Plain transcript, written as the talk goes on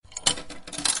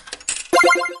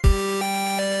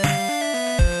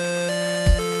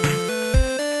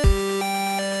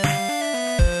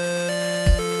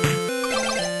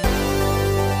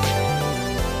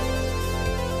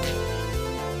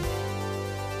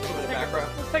bro.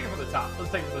 Let's take it from the top.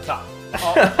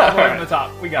 All the way from the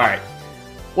top. We got it.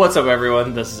 What's up,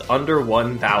 everyone? This is Under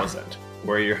 1000.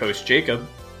 We're your host, Jacob.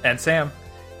 And Sam.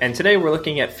 And today we're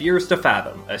looking at Fears to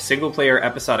Fathom, a single-player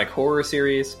episodic horror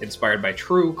series inspired by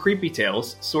true creepy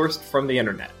tales sourced from the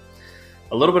internet.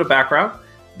 A little bit of background.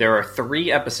 There are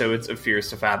 3 episodes of Fears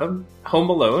to Fathom: Home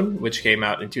Alone, which came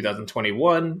out in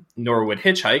 2021, Norwood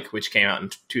Hitchhike, which came out in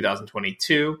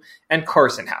 2022, and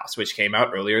Carson House, which came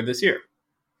out earlier this year.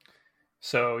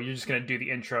 So you're just going to do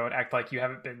the intro and act like you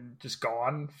haven't been just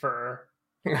gone for...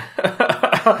 you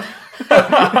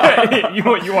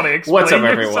want to explain What's up, yourself?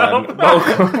 everyone?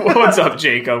 Welcome. What's up,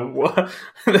 Jacob?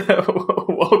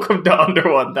 Welcome to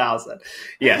Under 1000.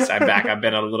 Yes, I'm back. I've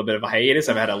been on a little bit of a hiatus.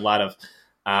 I've had a lot of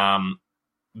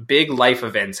big life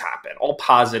events happen. All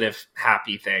positive,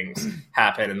 happy things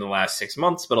happen in the last 6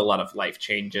 months, but a lot of life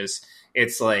changes.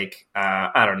 It's like,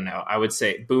 I don't know. I would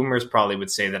say boomers probably would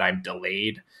say that I'm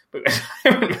delayed because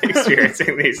I've been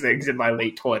experiencing these things in my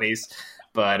late 20s.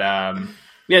 But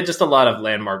yeah, just a lot of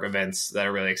landmark events that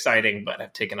are really exciting, but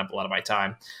have taken up a lot of my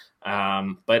time.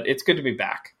 But it's good to be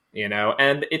back, you know,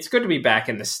 and it's good to be back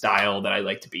in the style that I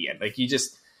like to be in. Like, you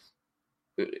just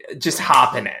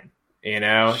hopping in, you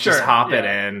know, Sure, just hopping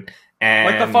in. And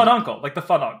Like the fun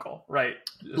uncle, right?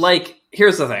 Like,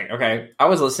 here's the thing, okay? I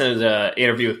was listening to the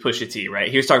interview with Pusha T,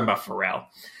 right? He was talking about Pharrell.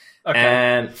 Okay.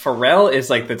 And Pharrell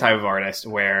is like the type of artist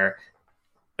where,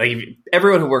 like,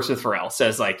 everyone who works with Pharrell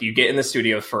says, like, you get in the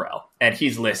studio with Pharrell and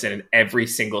he's listening every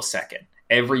single second.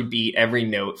 Every beat, every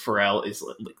note, Pharrell is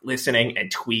listening and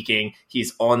tweaking.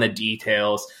 He's on the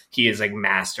details. He is, like,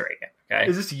 mastering it. Okay.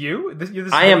 Is this you?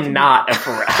 I am not a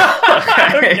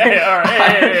Pharrell. Okay? Okay, all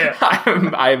right. Yeah.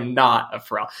 I am not a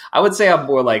Pharrell. I would say I'm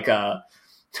more like a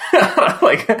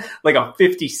like a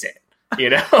 50 Cent. You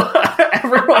know,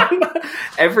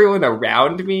 everyone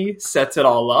around me sets it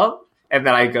all up, and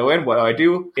then I go in. What do I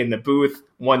do? In the booth,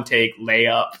 one take,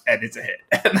 layup, and it's a hit.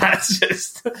 And that's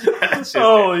just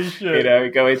Holy it. shit. You know,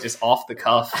 you go in just off the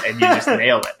cuff, and you just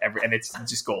nail it and it's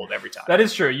just gold every time. That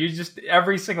is true. You just,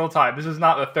 every single time. This is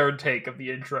not the third take of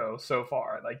the intro so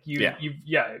far. Like,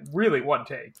 really one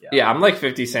take. Yeah, I'm like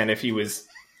 50 Cent if he was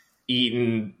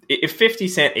eating. If 50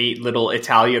 Cent ate little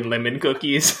Italian lemon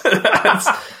cookies,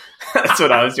 that's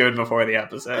what I was doing before the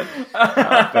episode.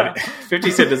 But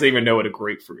 50 Cent doesn't even know what a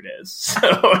grapefruit is. So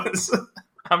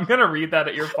I'm going to read that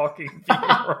at your fucking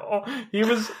funeral. He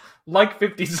was like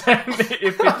 50 Cent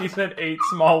if 50 Cent ate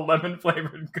small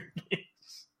lemon-flavored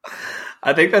cookies.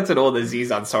 I think that's an old Aziz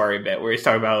Ansari bit where he's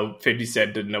talking about 50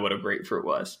 Cent didn't know what a grapefruit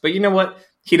was. But you know what?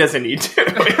 He doesn't need to.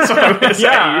 That's what I'm gonna say.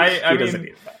 I he doesn't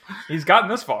mean, need that. He's gotten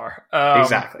this far.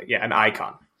 Exactly. Yeah, an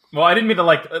icon. Well, I didn't mean to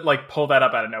like pull that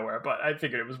up out of nowhere, but I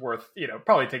figured it was worth,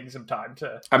 probably taking some time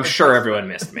to... I'm sure everyone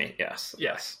missed me. Yes.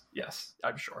 Yes,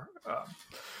 I'm sure.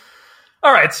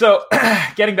 All right, so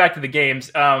getting back to the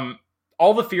games,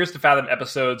 all the Fears to Fathom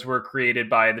episodes were created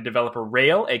by the developer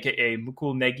Rail, aka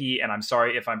Mukul Negi, and I'm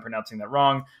sorry if I'm pronouncing that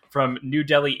wrong, from New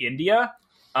Delhi, India.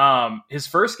 His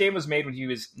first game was made when he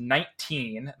was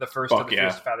 19, the first of the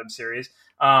Fears to Fathom series.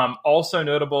 Also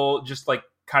notable, just like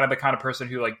kind of the kind of person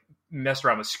who like messed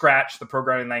around with Scratch, the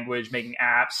programming language, making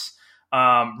apps.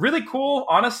 Really cool,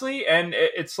 honestly, and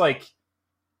it's like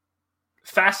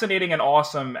fascinating and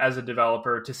awesome as a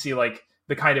developer to see like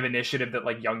the kind of initiative that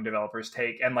like young developers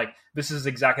take, and like this is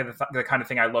exactly the kind of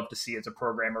thing I love to see as a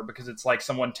programmer, because it's like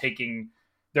someone taking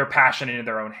their passion into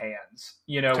their own hands,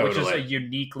 Totally. Which is a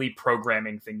uniquely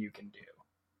programming thing you can do.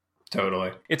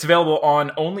 Totally. It's available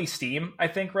on only Steam, I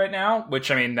think, right now,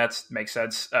 which, I mean, that makes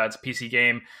sense. It's a PC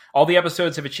game. All the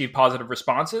episodes have achieved positive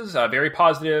responses, very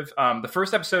positive. The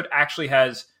first episode actually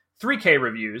has 3K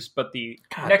reviews, but the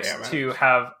next two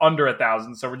have under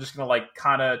 1,000. So we're just going to like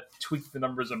kind of tweak the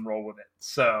numbers and roll with it.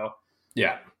 So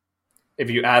yeah. If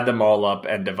you add them all up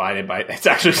and divide it by, it's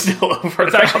actually still over.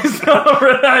 It's actually still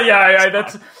over.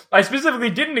 Yeah. I specifically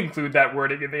didn't include that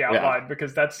wording in the outline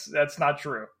because that's not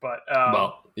true. But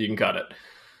well, you can cut it.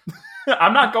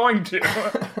 I'm not going to.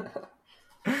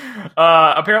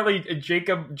 Apparently,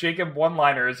 Jacob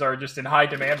one-liners are just in high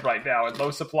demand right now and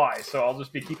low supply, so I'll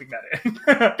just be keeping that in.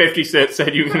 50 Cent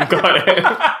said you can cut it.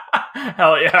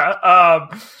 Hell yeah.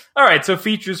 All right, so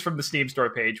features from the Steam store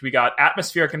page. We got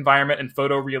atmospheric environment and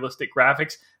photorealistic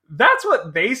graphics. That's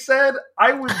what they said.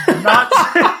 I would not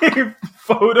say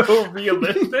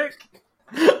photorealistic.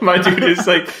 My dude is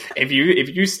like, if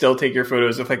you still take your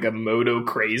photos with like a Moto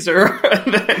Crazer,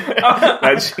 then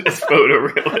that's just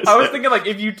photorealistic. I was thinking like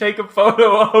if you take a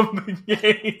photo of the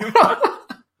game.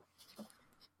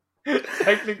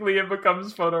 Technically, it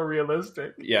becomes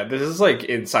photorealistic. Yeah, this is like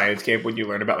in science camp when you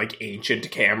learn about like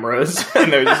ancient cameras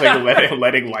and they're just like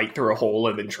letting light through a hole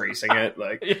and then tracing it.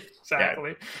 Like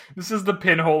exactly, this is the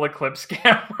pinhole eclipse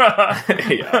camera.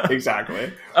 Yeah,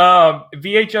 exactly.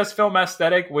 VHS film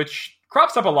aesthetic, which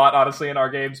crops up a lot, honestly, in our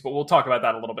games, but we'll talk about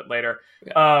that a little bit later.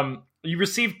 Yeah. You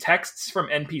receive texts from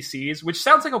NPCs, which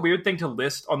sounds like a weird thing to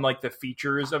list on like the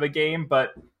features of a game,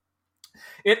 but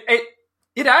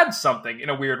it adds something in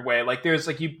a weird way. Like there's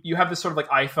like you have this sort of like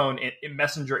iPhone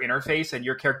messenger interface, and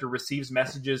your character receives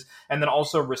messages and then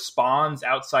also responds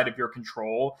outside of your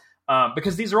control.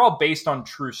 Because these are all based on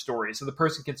true stories. So the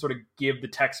person can sort of give the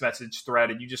text message thread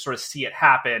and you just sort of see it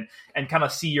happen and kind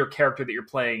of see your character that you're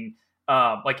playing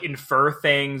like infer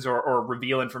things or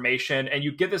reveal information. And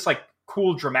you get this like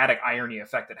cool dramatic irony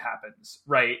effect that happens,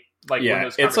 right? Like when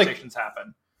those conversations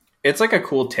happen. It's like a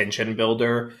cool tension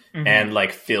builder and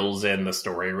like fills in the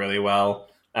story really well.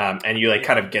 And you like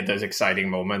kind of get those exciting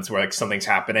moments where like something's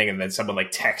happening and then someone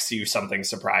like texts you something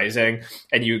surprising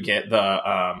and you get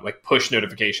the like push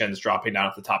notifications dropping down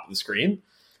at the top of the screen.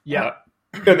 Yeah.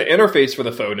 And the interface for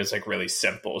the phone is like really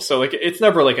simple. So like it's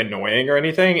never like annoying or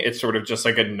anything. It's sort of just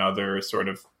like another sort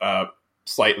of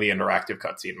slightly interactive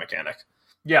cutscene mechanic.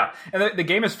 Yeah, and the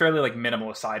game is fairly like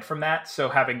minimal aside from that, so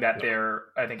having that there,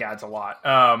 I think, adds a lot.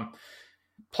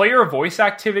 Player voice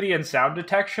activity and sound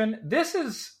detection. This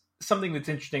is something that's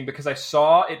interesting because I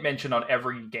saw it mentioned on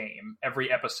every game,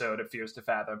 every episode of Fears to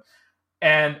Fathom,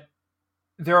 and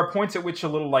there are points at which a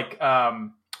little like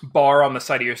bar on the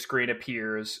side of your screen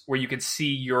appears where you can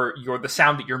see the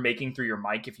sound that you're making through your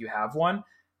mic if you have one.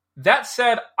 That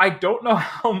said, I don't know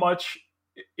how much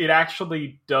it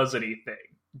actually does anything.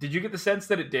 Did you get the sense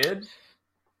that it did?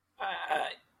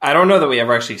 I don't know that we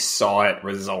ever actually saw it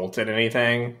result in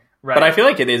anything, right. But I feel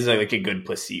like it is like a good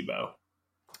placebo.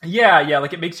 Yeah,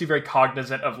 like it makes you very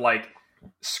cognizant of like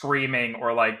screaming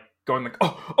or like going like,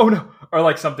 oh no, or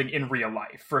like something in real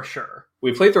life for sure.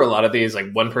 We played through a lot of these.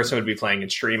 Like one person would be playing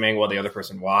and streaming while the other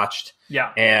person watched.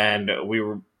 Yeah, and we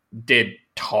did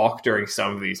talk during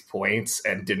some of these points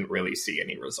and didn't really see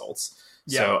any results.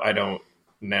 Yeah. So I don't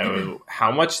know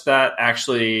how much that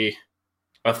actually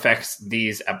affects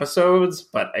these episodes,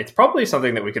 but it's probably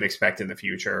something that we could expect in the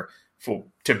future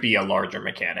to be a larger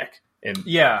mechanic in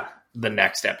the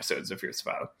next episodes of Fears to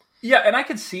Fathom. Yeah, and I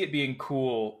could see it being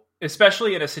cool,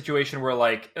 especially in a situation where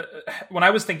like when I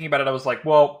was thinking about it, I was like,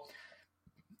 well,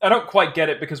 I don't quite get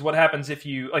it because what happens if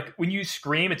you like when you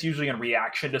scream, it's usually in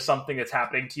reaction to something that's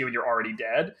happening to you and you're already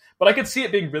dead. But I could see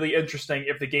it being really interesting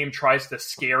if the game tries to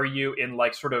scare you in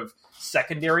like sort of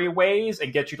secondary ways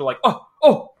and get you to like,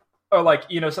 oh, or like,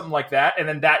 you know, something like that. And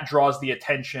then that draws the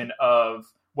attention of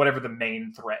whatever the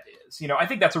main threat is. You know, I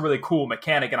think that's a really cool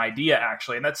mechanic and idea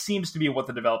actually. And that seems to be what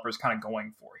the developer is kind of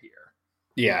going for here.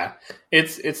 Yeah,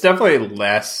 it's definitely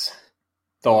less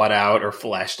thought out or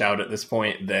fleshed out at this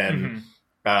point than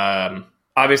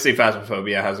obviously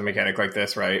Phasmophobia has a mechanic like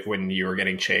this, right? When you are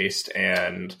getting chased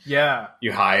and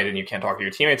you hide and you can't talk to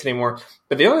your teammates anymore.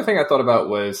 But the other thing I thought about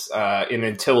was in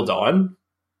Until Dawn,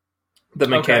 the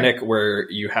mechanic where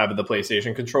you have the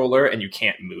PlayStation controller and you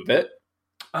can't move it.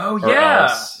 Oh yeah.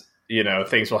 Else, you know,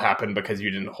 things will happen because you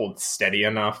didn't hold steady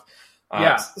enough.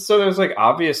 So there's like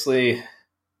obviously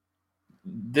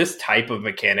this type of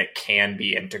mechanic can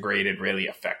be integrated really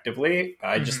effectively.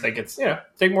 I just think it's,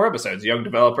 take more episodes, young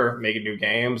developer, making new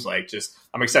games. Like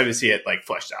I'm excited to see it like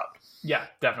fleshed out. Yeah,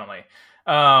 definitely.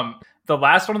 The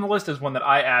last one on the list is one that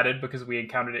I added because we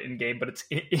encountered it in game, but it's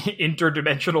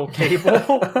interdimensional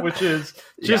cable, which is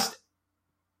just,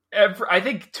 I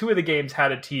think 2 of the games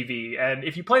had a TV. And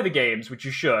if you play the games, which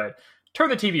you should, turn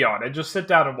the TV on and just sit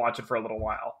down and watch it for a little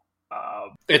while.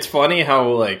 It's funny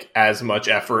how like as much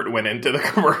effort went into the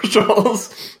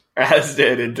commercials as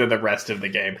did into the rest of the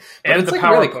game, but and it's the like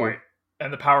PowerPoint really cool.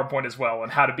 And the PowerPoint as well,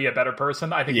 and how to be a better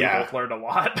person. I think we both learned a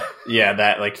lot.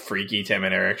 That like freaky Tim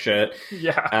and Eric shit.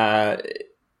 Yeah,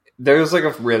 there's like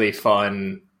a really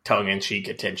fun tongue-in-cheek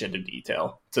attention to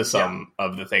detail to some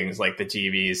of the things like the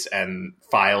TVs and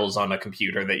files on a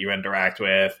computer that you interact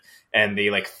with. And the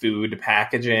like food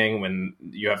packaging when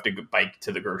you have to bike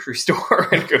to the grocery store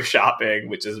and go shopping,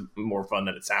 which is more fun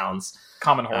than it sounds.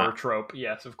 Common horror trope,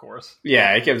 yes, of course.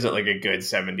 Yeah, it gives it like a good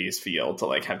 70s feel to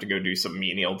like have to go do some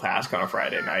menial task on a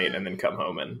Friday night and then come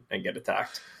home and get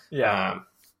attacked. Yeah.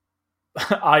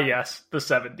 Yes, the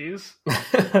 70s.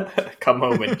 Come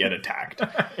home and get attacked.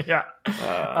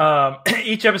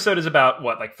 Each episode is about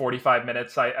like 45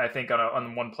 minutes, I think,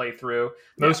 on one playthrough.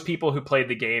 Most people who played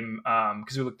the game,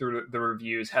 because we looked through the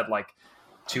reviews, had like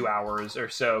 2 hours or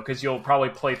so, because you'll probably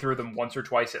play through them once or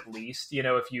twice at least, you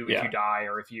know, if you die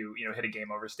or if you hit a game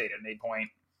over state at any point.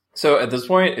 So at this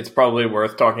point, it's probably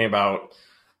worth talking about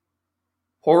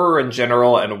horror in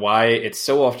general and why it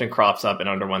so often crops up in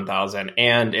Under 1000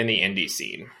 and in the indie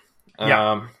scene.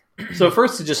 Yeah. So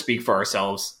first, to just speak for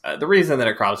ourselves, the reason that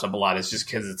it crops up a lot is just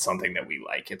because it's something that we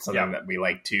like. It's something that we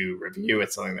like to review.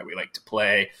 It's something that we like to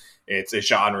play. It's a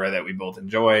genre that we both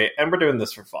enjoy, and we're doing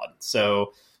this for fun.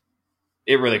 So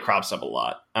it really crops up a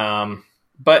lot.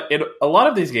 But a lot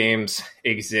of these games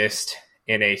exist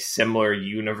in a similar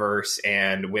universe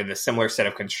and with a similar set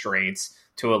of constraints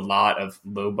to a lot of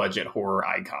low-budget horror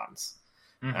icons.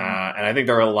 Mm-hmm. And I think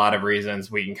there are a lot of reasons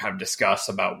we can kind of discuss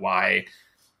about why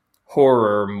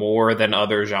horror, more than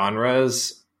other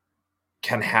genres,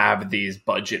 can have these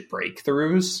budget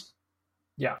breakthroughs.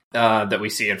 Yeah. That we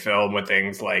see in film with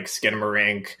things like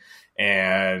Skinamarink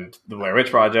and The Blair Witch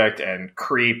Project and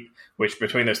Creep, which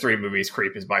between those three movies,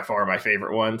 Creep is by far my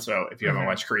favorite one. So if you haven't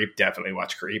watched Creep, definitely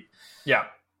watch Creep. Yeah.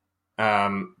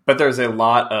 But there's a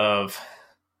lot of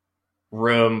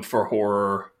room for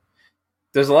horror.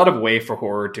 There's a lot of way for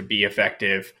horror to be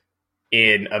effective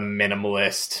in a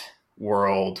minimalist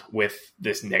world with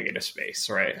this negative space,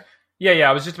 right? Yeah,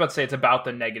 I was just about to say it's about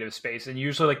the negative space, and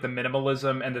usually like the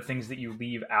minimalism and the things that you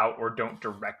leave out or don't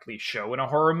directly show in a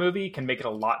horror movie can make it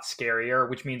a lot scarier,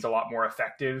 which means a lot more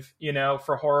effective,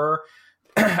 for horror.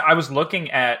 I was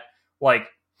looking at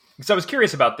because I was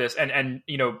curious about this, and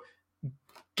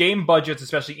game budgets,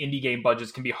 especially indie game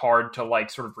budgets, can be hard to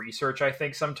sort of research, I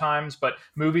think, sometimes, but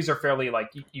movies are fairly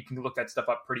you can look that stuff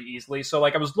up pretty easily. So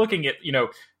I was looking at,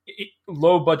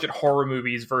 low budget horror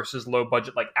movies versus low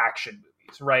budget action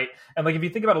movies, right? And if you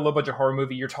think about a low budget horror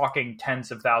movie, you're talking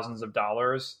tens of thousands of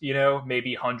dollars,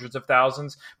 maybe hundreds of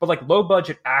thousands, but low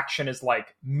budget action is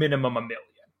minimum $1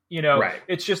 million, Right.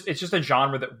 It's just a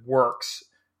genre that works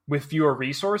with fewer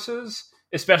resources,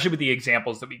 especially with the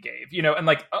examples that we gave, and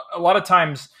a lot of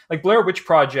times, Blair Witch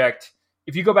Project,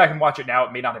 if you go back and watch it now,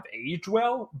 it may not have aged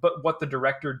well, but what the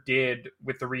director did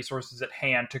with the resources at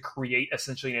hand to create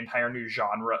essentially an entire new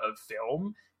genre of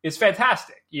film is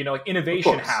fantastic.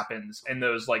 Innovation happens in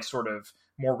those sort of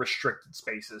more restricted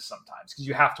spaces sometimes because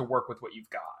you have to work with what you've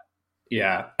got.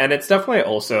 Yeah. And it's definitely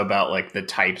also about the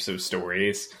types of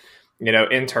stories,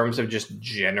 in terms of just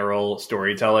general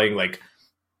storytelling,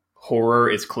 horror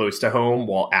is close to home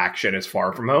while action is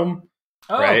far from home.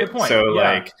 Oh, right? Good point. So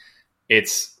yeah.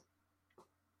 It's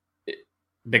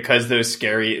because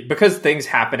things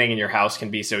happening in your house can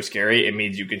be so scary, it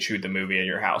means you can shoot the movie in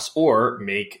your house or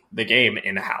make the game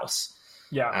in a house.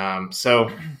 Yeah.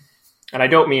 And I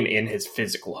don't mean in his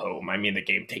physical home. I mean the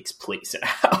game takes place in a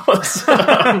house.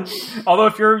 Although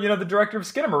if you're, the director of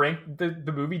Skinamarink,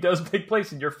 the movie does take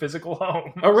place in your physical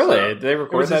home. Oh, really? So Did they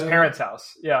record it was that his parents'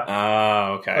 house. Yeah.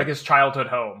 Oh, okay. His childhood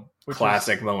home.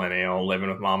 Classic millennial living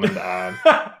with mom and dad.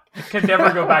 Can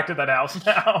never go back to that house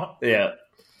now. Yeah.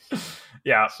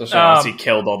 Yeah. Especially once he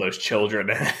killed all those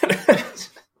children.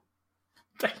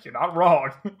 You're not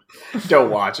wrong.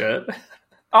 Don't watch it.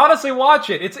 Honestly, watch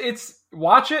it. It's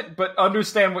watch it, but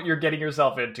understand what you're getting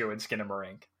yourself into in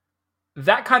Skinamarink.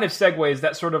 That kind of segues,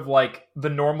 that sort of the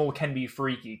normal can be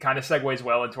freaky, kind of segues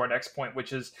well into our next point,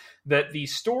 which is that the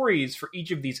stories for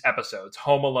each of these episodes,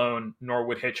 Home Alone,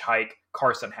 Norwood Hitchhike,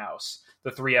 Carson House,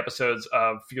 the 3 episodes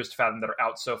of Fears to Fathom that are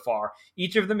out so far,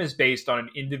 each of them is based on an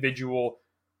individual,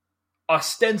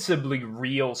 ostensibly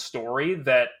real story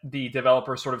that the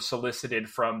developer sort of solicited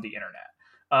from the internet.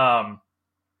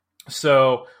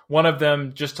 So one of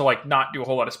them, just to not do a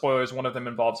whole lot of spoilers, one of them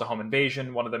involves a home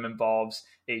invasion, one of them involves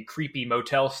a creepy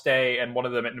motel stay, and one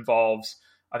of them involves,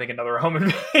 I think, another home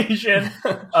invasion.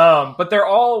 But they're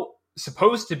all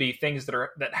supposed to be things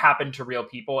that happened to real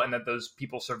people and that those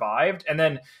people survived. And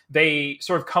then they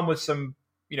sort of come with some,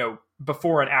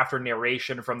 before and after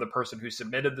narration from the person who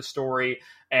submitted the story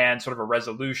and sort of a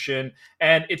resolution.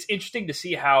 And it's interesting to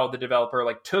see how the developer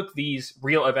took these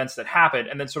real events that happened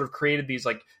and then sort of created these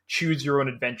choose your own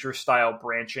adventure style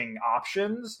branching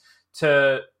options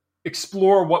to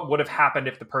explore what would have happened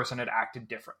if the person had acted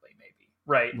differently, maybe.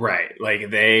 Right.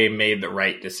 They made the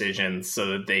right decisions so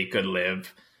that they could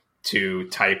live to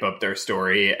type up their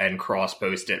story and cross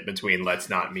post it between Let's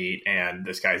Not Meet and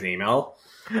this guy's email.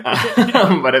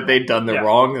 But if they'd done the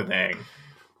wrong thing,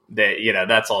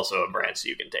 that's also a branch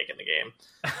you can take in the game.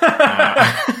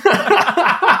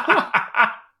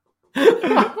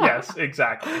 Yes,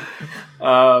 exactly.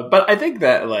 But I think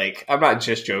that I'm not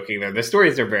just joking there. The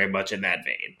stories are very much in that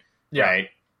vein, right?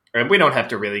 And we don't have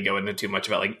to really go into too much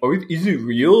about is it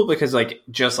real? Because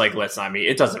just Let's Not Meet,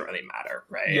 it doesn't really matter,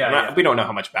 right? We don't know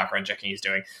how much background checking he's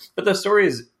doing, but the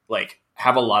stories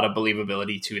have a lot of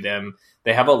believability to them.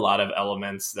 They have a lot of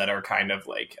elements that are kind of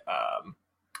like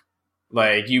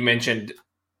you mentioned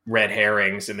red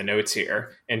herrings in the notes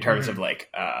here in terms of like,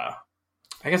 I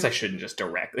guess I shouldn't just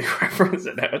directly reference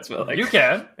the notes, but like you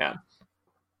can, yeah.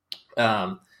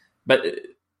 But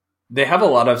they have a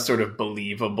lot of sort of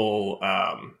believable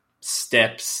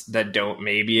steps that don't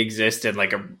maybe exist in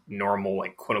like a normal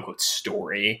like quote unquote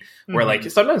story, where like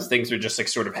sometimes things are just like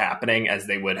sort of happening as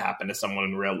they would happen to someone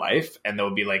in real life, and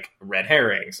there'll be like red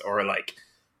herrings or like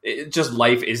just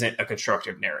life isn't a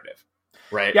constructive narrative,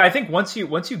 right? Yeah, I think once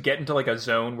you get into like a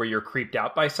zone where you're creeped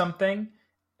out by something,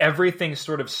 everything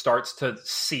sort of starts to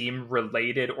seem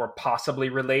related or possibly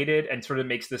related, and sort of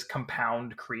makes this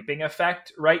compound creeping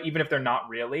effect, right? Even if they're not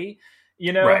really,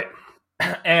 you know? Right.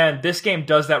 And this game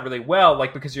does that really well,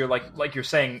 like because you're like you're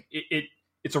saying,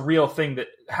 it's a real thing that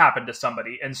happened to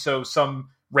somebody, and so some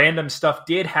random stuff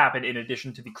did happen in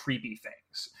addition to the creepy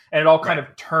things, and it all kind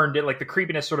of turned it, like the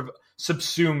creepiness sort of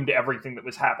subsumed everything that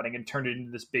was happening and turned it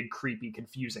into this big, creepy,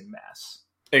 confusing mess.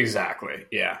 Exactly.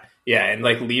 Yeah. Yeah. And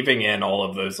like leaving in all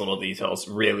of those little details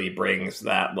really brings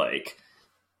that like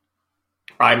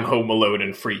I'm home alone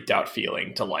and freaked out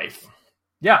feeling to life.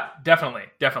 Yeah, definitely.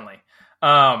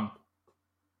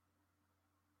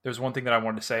 There's one thing that I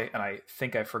wanted to say, and I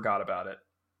think I forgot about it.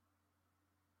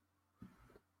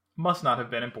 Must not have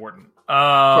been important.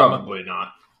 Probably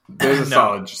not. There's a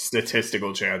solid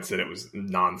statistical chance that it was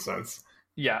nonsense.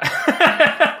 Yeah.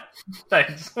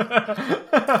 Thanks.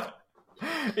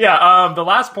 Yeah, the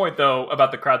last point, though,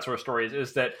 about the crowdsourced stories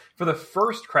is that for the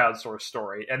first crowdsourced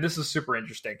story, and this is super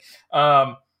interesting,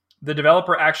 the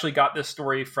developer actually got this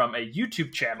story from a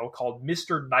YouTube channel called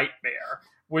Mr. Nightmare,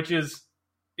 which is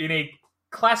in a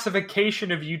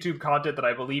classification of YouTube content that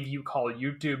I believe you call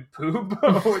YouTube poop,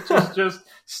 which is just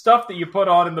stuff that you put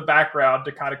on in the background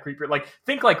to kind of creep your, like,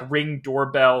 think like Ring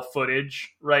doorbell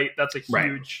footage, right? That's a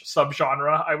huge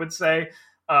subgenre, I would say.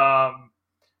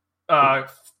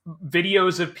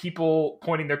 Videos of people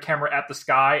pointing their camera at the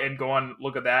sky and going,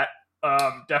 look at that.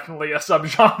 Definitely a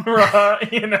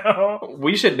subgenre, you know.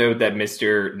 We should note that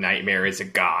Mr. Nightmare is a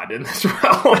god in this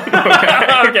realm.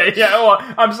 Okay, yeah. Well,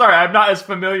 I'm sorry, I'm not as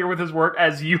familiar with his work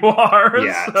as you are.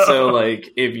 Yeah, so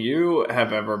like, if you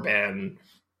have ever been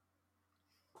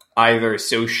either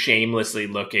so shamelessly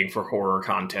looking for horror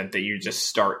content that you just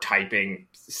start typing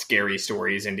scary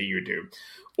stories into YouTube,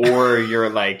 or you're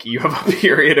like, you have a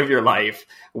period of your life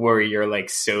where you're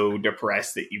like so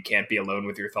depressed that you can't be alone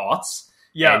with your thoughts.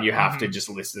 Yeah. And you have to just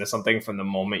listen to something from the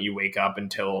moment you wake up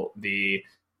until the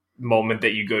moment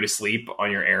that you go to sleep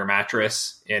on your air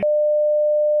mattress. This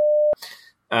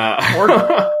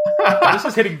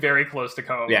is hitting very close to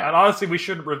home. Yeah. And honestly, we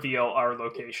shouldn't reveal our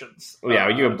locations. Yeah,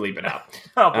 you can bleep it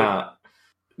out.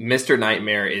 Mr.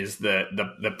 Nightmare is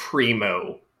the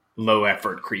primo low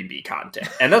effort creepy content.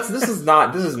 And this is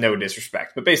no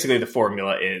disrespect, but basically the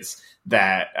formula is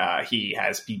that he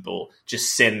has people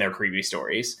just send their creepy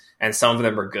stories, and some of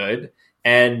them are good,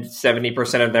 and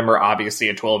 70% of them are obviously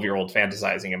a 12-year-old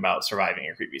fantasizing about surviving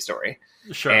a creepy story.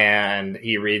 Sure. And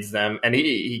he reads them, and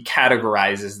he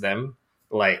categorizes them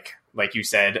like you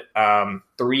said,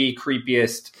 3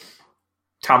 creepiest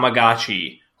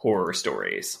Tamagotchi horror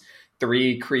stories,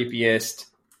 3 creepiest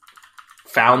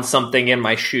found something in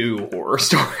my shoe horror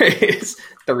stories,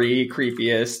 3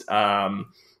 creepiest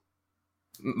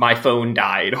my phone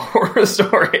died horror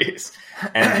stories.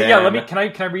 And then, yeah, can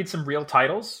I read some real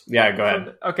titles? Yeah, go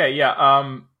ahead. Okay,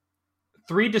 yeah.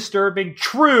 3 disturbing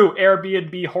true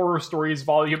Airbnb horror stories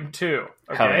volume 2.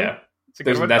 Okay? Hell yeah.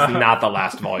 That's not the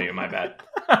last volume, I bet.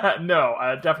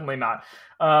 No, definitely not.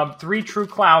 3 true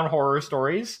clown horror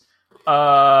stories.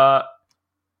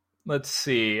 Let's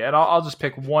see, and I'll just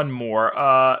pick one more.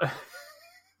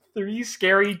 3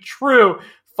 scary true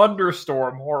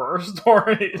thunderstorm horror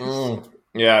stories.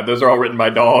 Yeah, those are all written by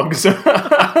dogs. Like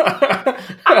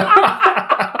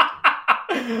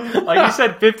you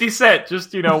said, 50 Cent,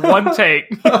 just, one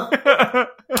take.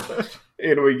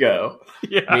 In we go.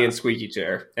 Yeah. Me and squeaky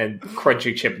chair and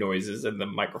crunchy chip noises in the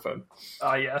microphone.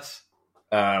 Yes.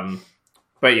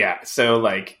 But yeah, so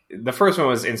like the first one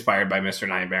was inspired by Mr.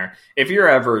 Nightmare. If you're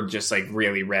ever just like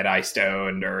really red eye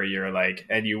stoned, or you're like,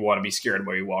 and you want to be scared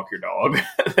while you walk your dog,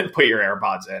 then put your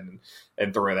AirPods in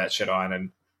and throw that shit on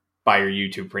and buy your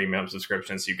YouTube premium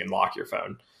subscription so you can lock your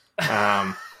phone.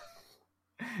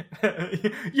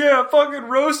 Yeah, fucking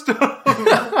roast them.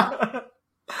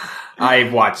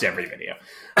 I've watched every video.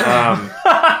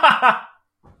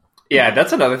 Yeah,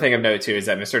 that's another thing of note too, is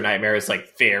that Mr. Nightmare is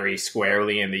like very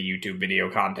squarely in the YouTube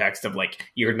video context of like,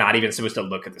 you're not even supposed to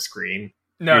look at the screen.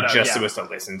 You're just supposed to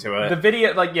listen to it. The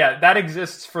video, that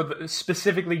exists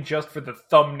specifically just for the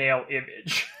thumbnail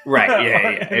image. Right, yeah.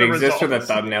 It exists for the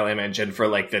thumbnail image and for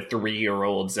like the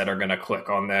 3-year-olds that are going to click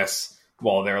on this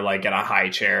while they're like in a high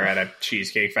chair at a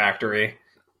cheesecake factory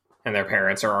and their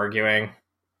parents are arguing.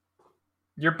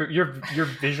 Your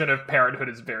vision of parenthood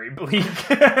is very bleak.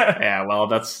 Yeah, well,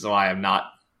 that's why I'm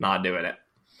not doing it.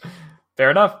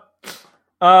 Fair enough.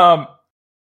 Do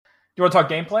you want to talk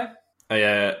gameplay?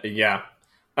 Yeah.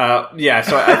 Yeah,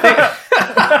 so I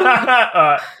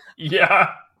think... yeah.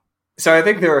 So I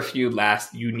think there are a few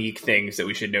last unique things that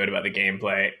we should note about the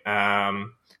gameplay.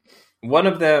 One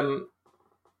of them...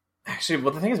 Actually,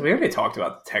 well, the thing is, we already talked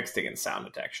about the texting and sound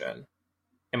detection.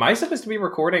 Am I supposed to be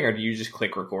recording, or do you just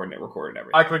click record and it recorded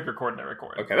everything? I clicked record and it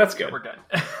recorded. Okay, that's good. So we're good.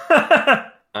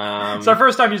 It's our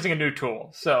first time using a new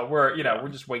tool, so we're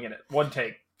just winging it. One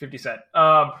take, 50 cent.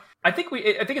 I think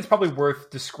it's probably worth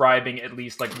describing at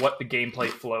least like what the gameplay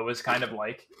flow is kind of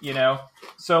like, you know?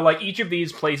 So like each of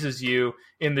these places you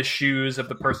in the shoes of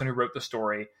the person who wrote the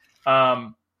story.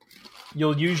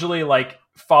 You'll usually like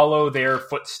follow their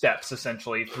footsteps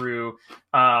essentially through,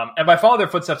 and by follow their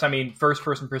footsteps, I mean first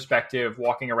person perspective,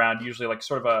 walking around, usually like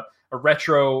sort of a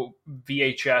retro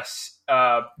VHS,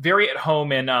 very at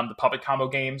home in the Puppet Combo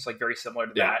games, like very similar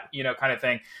to that, you know, kind of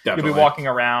thing. Definitely. You'll be walking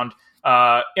around,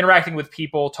 interacting with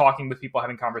people, talking with people,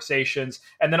 having conversations,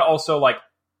 and then also like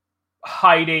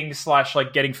hiding /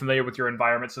 like getting familiar with your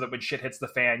environment so that when shit hits the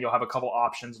fan, you'll have a couple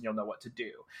options and you'll know what to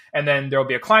do. And then there'll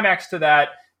be a climax to that.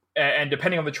 And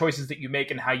depending on the choices that you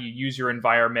make and how you use your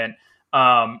environment,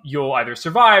 you'll either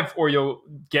survive or you'll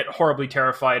get horribly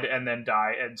terrified and then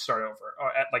die and start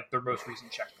over at like the most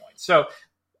recent checkpoint. So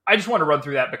I just want to run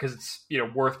through that because it's, you know,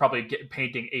 worth probably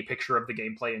painting a picture of the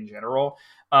gameplay in general.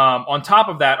 On top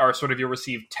of that are sort of, you'll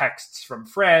receive texts from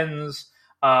friends.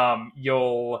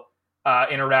 You'll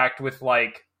interact with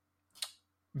like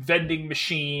vending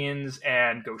machines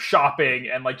and go shopping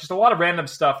and like just a lot of random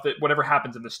stuff that whatever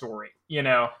happens in the story, you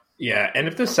know? Yeah, and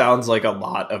if this sounds like a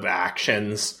lot of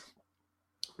actions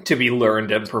to be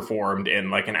learned and performed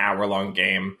in like an hour-long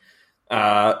game,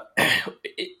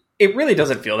 it really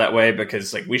doesn't feel that way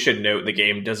because like we should note the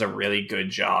game does a really good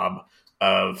job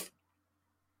of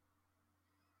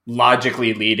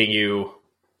logically leading you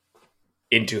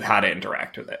into how to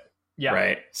interact with it. Yeah.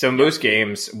 Right. So most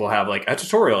games will have like a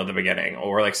tutorial at the beginning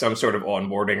or like some sort of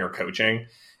onboarding or coaching.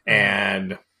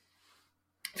 And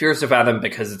Fears to Fathom,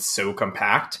 because it's so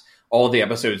compact, all the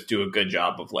episodes do a good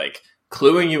job of like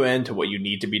cluing you into what you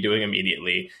need to be doing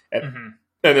immediately. And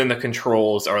then the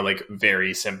controls are like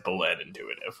very simple and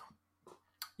intuitive.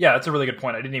 Yeah, that's a really good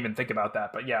point. I didn't even think about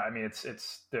that. But yeah, I mean,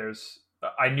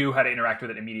 I knew how to interact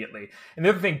with it immediately. And the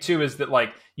other thing too is that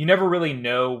like you never really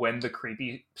know when the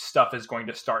creepy stuff is going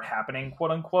to start happening,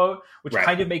 quote unquote, which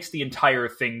kind of makes the entire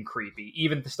thing creepy.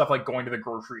 Even the stuff like going to the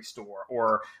grocery store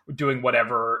or doing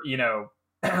whatever, you know,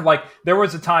 like there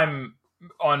was a time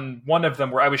on one of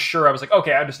them where I was like,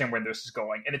 okay, I understand where this is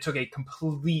going. And it took a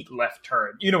complete left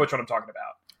turn. You know which one I'm talking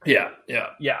about. Yeah.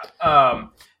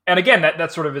 And again,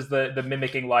 that sort of is the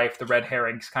mimicking life, the red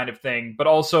herrings kind of thing. But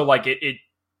also like it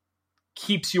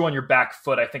keeps you on your back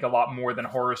foot, I think, a lot more than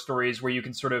horror stories where you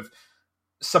can sort of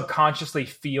subconsciously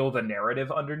feel the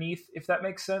narrative underneath, if that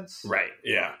makes sense. Right.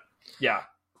 Yeah. Yeah.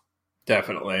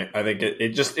 Definitely. I think it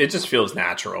just feels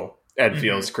natural and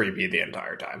feels creepy the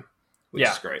entire time, which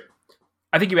is great.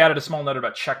 I think you added a small note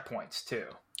about checkpoints too.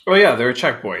 Oh yeah, there are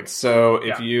checkpoints. So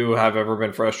if you have ever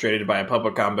been frustrated by a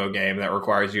Puppet Combo game that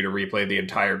requires you to replay the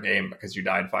entire game because you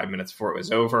died 5 minutes before it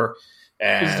was over,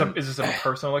 and is this a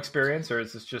personal experience or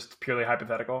is this just purely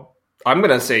hypothetical? I'm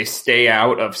going to say stay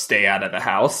out of the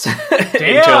house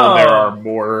until there are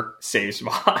more save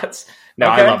spots. No,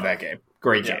 I love that game.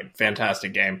 Great game.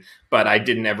 Fantastic game. But I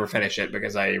didn't ever finish it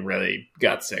because I really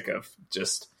got sick of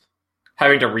just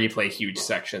having to replay huge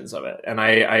sections of it. And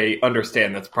I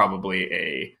understand that's probably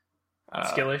a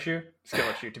skill issue,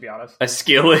 to be honest. A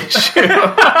skill issue.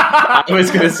 I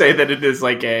was going to say that it is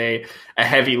like a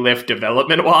heavy lift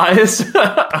development wise,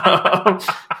 but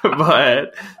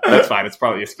that's fine. It's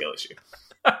probably a skill issue.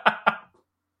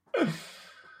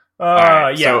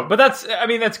 Right, yeah, so, but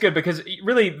that's good because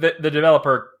really the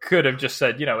developer could have just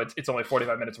said, you know, it's only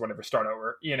 45 minutes or whatever, start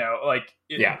over, you know, like,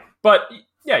 but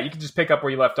yeah, you can just pick up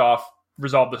where you left off,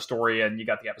 resolve the story, and you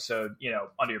got the episode, you know,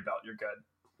 under your belt. You're good.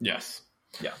 Yes.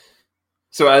 Yeah.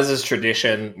 So as is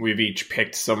tradition, we've each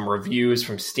picked some reviews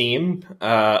from Steam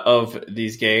of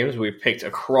these games. We've picked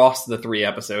across the 3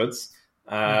 episodes,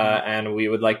 and we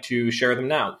would like to share them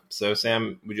now. So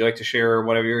Sam, would you like to share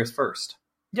one of yours first?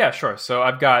 Yeah, sure. So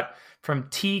I've got from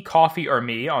Tea, Coffee, or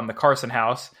Me on the Carson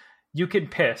House, you can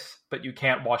piss, but you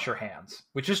can't wash your hands,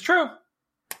 which is true.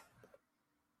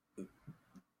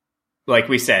 Like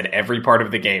we said, every part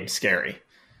of the game scary.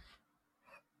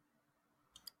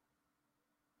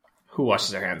 Who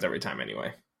washes their hands every time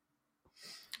anyway?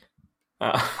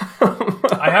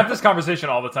 I have this conversation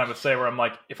all the time with Say where I'm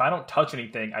like, if I don't touch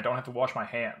anything, I don't have to wash my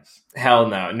hands. Hell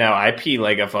no. No, I pee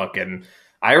like a fucking...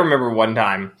 I remember one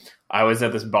time I was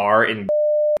at this bar in...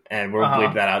 and we'll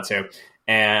bleep that out too.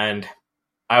 And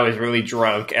I was really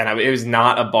drunk, and it was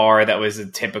not a bar that was a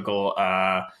typical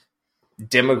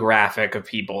demographic of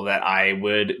people that I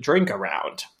would drink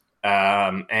around.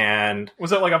 And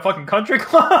was it like a fucking country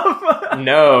club?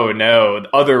 No,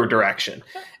 other direction.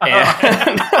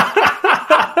 And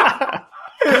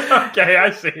okay,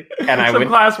 I see. And I went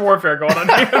class warfare going on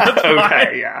here. That's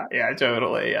okay, yeah,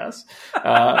 totally, yes.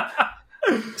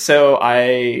 So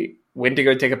I went to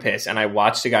go take a piss, and I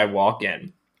watched a guy walk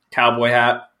in, cowboy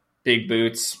hat, big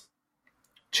boots,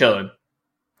 chilling.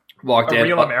 Walked in.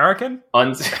 Real American?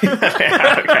 Yeah,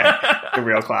 okay. The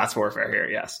real class warfare here,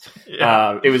 yes.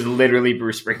 Yeah. It was literally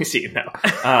Bruce Springsteen, though.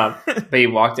 But he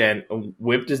walked in,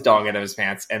 whipped his dong out of his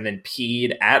pants, and then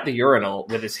peed at the urinal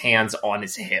with his hands on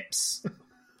his hips.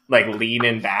 Like,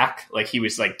 leaning back. Like, he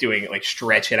was, like, doing, like,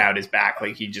 stretching out his back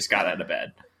like he just got out of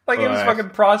bed. Like, he was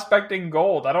fucking prospecting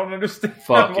gold. I don't understand.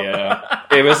 Fuck, yeah.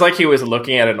 It was like he was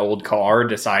looking at an old car,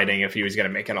 deciding if he was going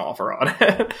to make an offer on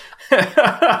it.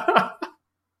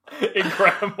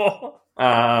 Incredible.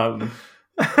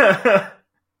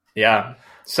 Yeah.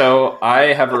 So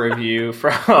I have a review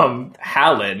from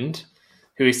Halland,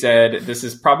 who said, this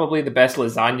is probably the best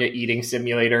lasagna eating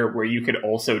simulator where you could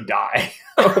also die.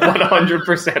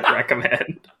 100%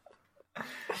 recommend.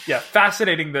 Yeah,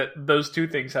 fascinating that those two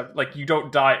things have, like, you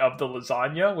don't die of the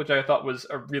lasagna, which I thought was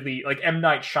a really, like, M.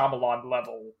 Night Shyamalan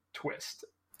level twist.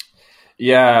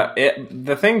 Yeah,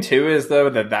 the thing, too, is,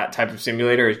 though, that type of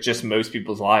simulator is just most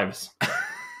people's lives.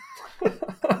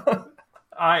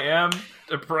 I am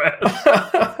depressed.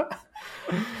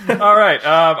 All right,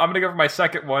 I'm going to go for my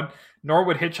second one.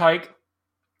 Norwood Hitchhike.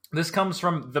 This comes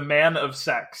from the Man of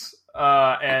Sex.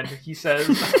 And he says...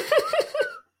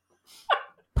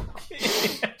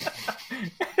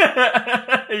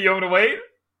 You want me to wait?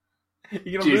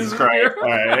 You gonna Jesus lose Christ. here? All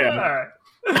right, yeah.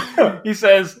 All right. He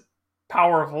says,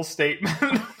 powerful statement.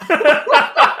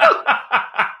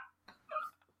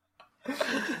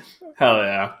 Hell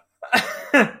yeah.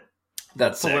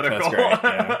 That's political. Sick. That's great.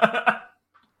 Yeah.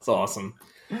 It's awesome.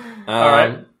 All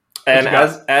right. And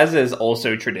as is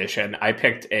also tradition, I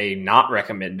picked a not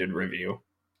recommended review.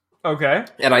 Okay.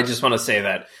 And I just want to say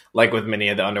that, like with many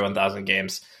of the under 1,000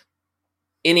 games,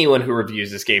 anyone who reviews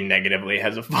this game negatively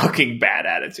has a fucking bad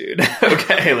attitude.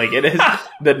 Okay, like it is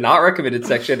the not recommended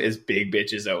section is big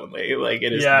bitches only. Like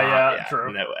it is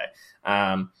true. No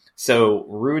way. So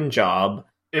Rune Job.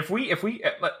 If we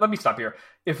let me stop here.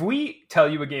 If we tell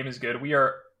you a game is good, we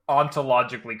are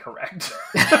ontologically correct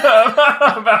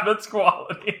about its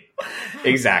quality.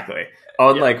 Exactly.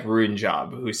 Unlike Rune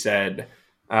Job, who said,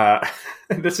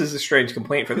 this is a strange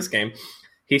complaint for this game.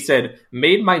 He said,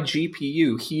 made my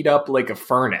GPU heat up like a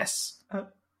furnace.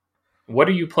 What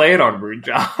are you playing on, Rune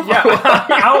Job? Yeah,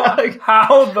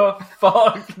 how the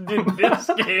fuck did this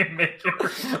game make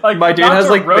it? Like, my dude not has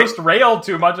to like roast Rail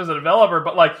too much as a developer,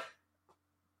 but like,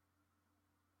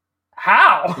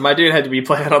 how? My dude had to be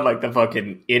playing on like the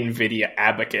fucking NVIDIA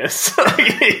Abacus.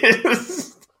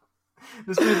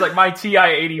 This dude's like, my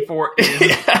TI-84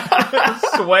 is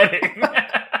sweating.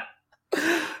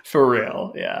 For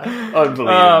real, yeah.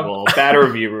 Unbelievable. Bad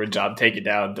reviewer job. Take it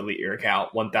down, delete your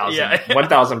account.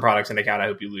 1,000 products in account. I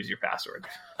hope you lose your password.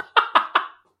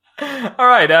 All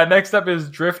right, next up is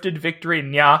Drifted Victory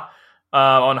Nya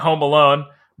on Home Alone.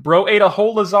 Bro ate a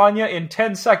whole lasagna in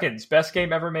 10 seconds. Best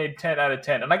game ever made, 10 out of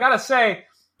 10. And I gotta say,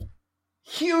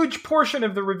 huge portion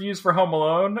of the reviews for Home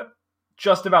Alone,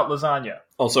 just about lasagna.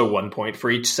 Also 1 point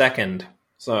for each second.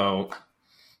 So...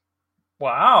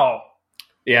 Wow.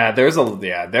 Yeah, there is a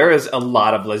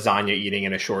lot of lasagna eating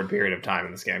in a short period of time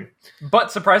in this game.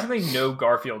 But surprisingly, no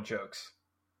Garfield jokes.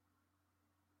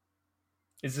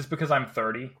 Is this because I'm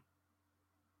 30?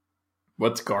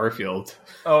 What's Garfield?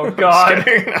 Oh, God.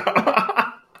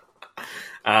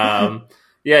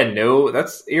 Yeah, no,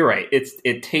 you're right.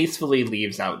 It tastefully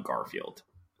leaves out Garfield.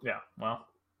 Yeah, well.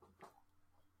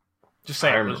 Just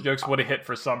saying, those jokes would have hit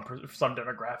for some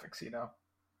demographics, you know?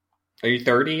 Are you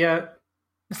 30 yet?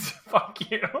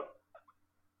 Fuck you.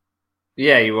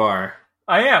 Yeah, you are.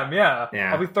 I am, yeah.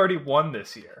 Yeah. I'll be 31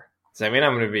 this year. So I mean,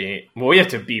 I'm going to be... Well, we have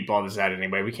to beep all this out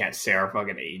anyway. We can't say our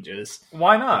fucking ages.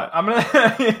 Why not? I'm going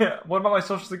to... What about my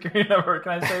social security number?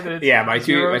 Can I say that it's... Yeah, my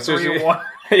social...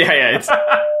 Yeah, it's...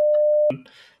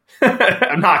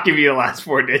 I'm not giving you the last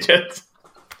 4 digits.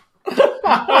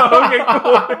 Oh, okay,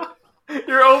 cool.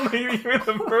 You're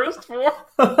the first 4? Or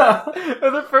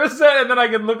the first set, and then I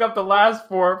can look up the last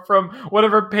 4 from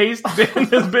whatever paste bin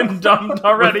has been dumped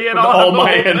already. With all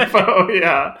my info,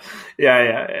 yeah.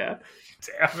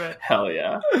 Damn it. Hell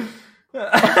yeah.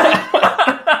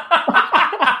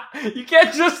 You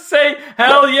can't just say,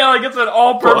 hell yeah, like it's an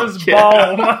all-purpose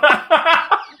balm.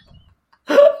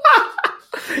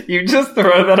 You just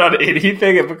throw that on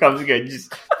anything, it becomes good.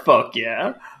 Just, fuck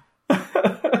yeah.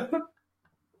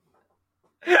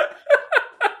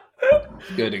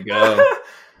 Good to go.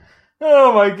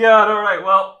 Oh my god! All right.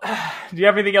 Well, do you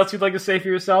have anything else you'd like to say for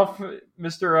yourself,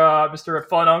 Mr.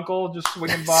 Fun Uncle? Just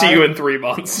swinging by. See you in 3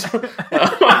 months.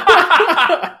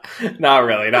 Not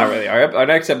really. Our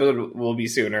next episode will be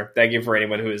sooner. Thank you for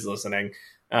anyone who is listening.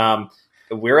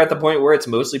 We're at the point where it's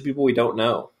mostly people we don't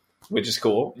know, which is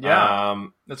cool. Yeah,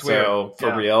 that's weird. So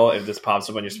for real, if this pops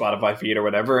up on your Spotify feed or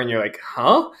whatever, and you're like,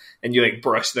 "Huh," and you like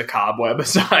brush the cobweb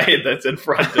aside that's in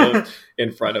front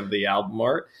of the album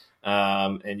art,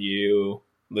 and you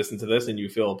listen to this and you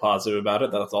feel positive about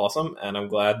it, that's awesome. And I'm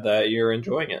glad that you're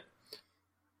enjoying it.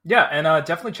 Yeah, and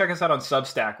definitely check us out on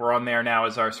Substack. We're on there now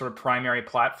as our sort of primary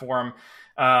platform.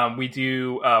 We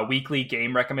do weekly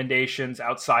game recommendations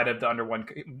outside of the under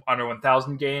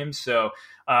 1,000 games. So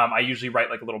I usually write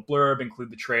like a little blurb,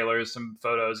 include the trailers, some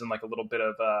photos, and like a little bit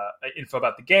of info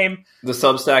about the game. The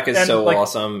Substack is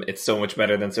awesome. It's so much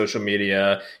better than social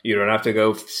media. You don't have to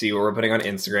go see what we're putting on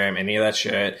Instagram, any of that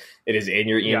shit. It is in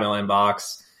your email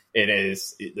inbox. It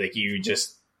is like you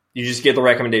just get the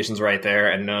recommendations right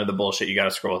there, and none of the bullshit you got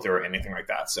to scroll through or anything like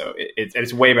that. So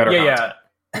it's way better content.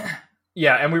 Yeah.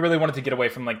 Yeah, and we really wanted to get away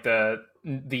from like the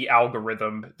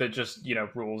algorithm that just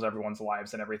rules everyone's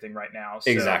lives and everything right now. So,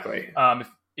 exactly.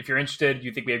 If you're interested,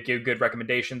 you think we have good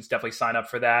recommendations, definitely sign up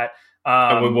for that.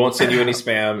 And we won't send you any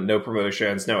spam, no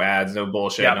promotions, no ads, no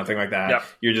bullshit, nothing like that. Yep.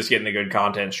 You're just getting the good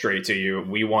content straight to you.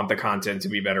 We want the content to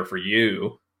be better for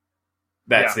you.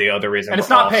 That's the other reason. And it's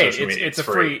not paid. It's a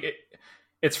free.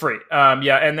 It's free.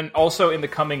 And then also in the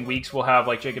coming weeks, we'll have,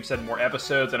 like Jacob said, more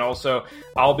episodes. And also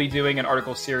I'll be doing an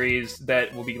article series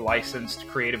that will be licensed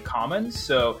Creative Commons.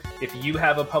 So if you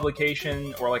have a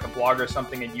publication or like a blog or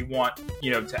something and you want,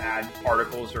 to add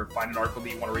articles or find an article that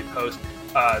you want to repost,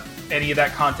 any of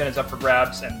that content is up for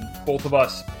grabs. And both of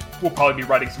us will probably be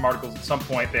writing some articles at some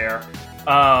point there.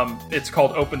 It's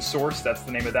called Open Source. That's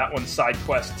the name of that one. Side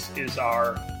Quests is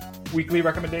our weekly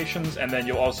recommendations, and then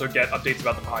you'll also get updates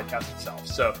about the podcast itself.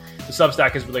 So the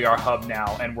Substack is really our hub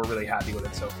now, and we're really happy with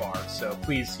it so far. So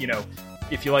please,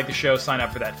 if you like the show, sign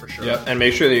up for that for sure. Yep, and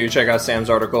make sure that you check out Sam's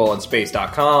article on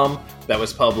space.com that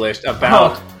was published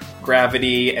about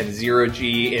gravity and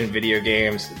zero-G in video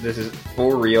games. This is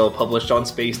for real, published on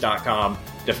space.com.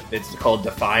 It's called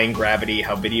Defying Gravity,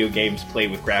 How Video Games Play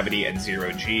with Gravity and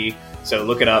Zero-G. So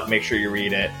look it up, make sure you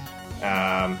read it.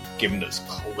 Give them those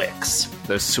clicks,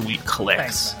 those sweet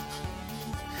clicks. Thanks.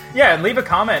 Yeah, and leave a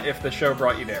comment if the show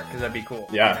brought you there, because that'd be cool.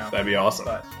 Yeah, that'd be awesome.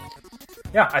 But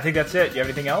yeah, I think that's it. You have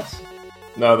anything else?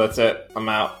 No, that's it. I'm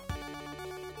out.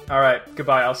 All right,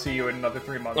 goodbye. I'll see you in another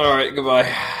 3 months. All right,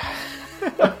 goodbye.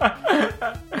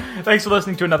 Thanks for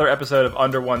listening to another episode of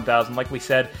Under 1000. Like we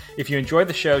said, if you enjoyed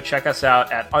the show, check us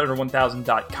out at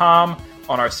under1000.com.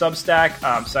 on our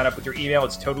Substack. Sign up with your email.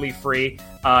 It's totally free.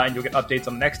 And you'll get updates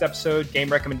on the next episode, game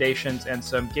recommendations, and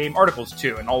some game articles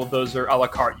too. And all of those are a la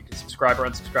carte. You can subscribe or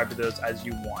unsubscribe to those as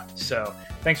you want. So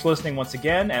thanks for listening once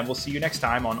again, and we'll see you next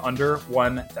time on Under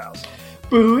 1000.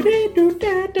 Oh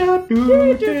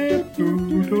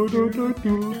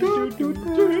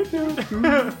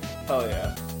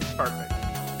yeah. Perfect.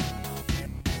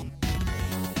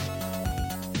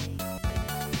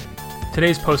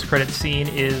 Today's post-credit scene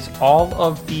is all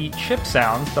of the chip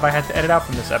sounds that I had to edit out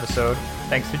from this episode,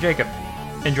 thanks to Jacob.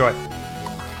 Enjoy.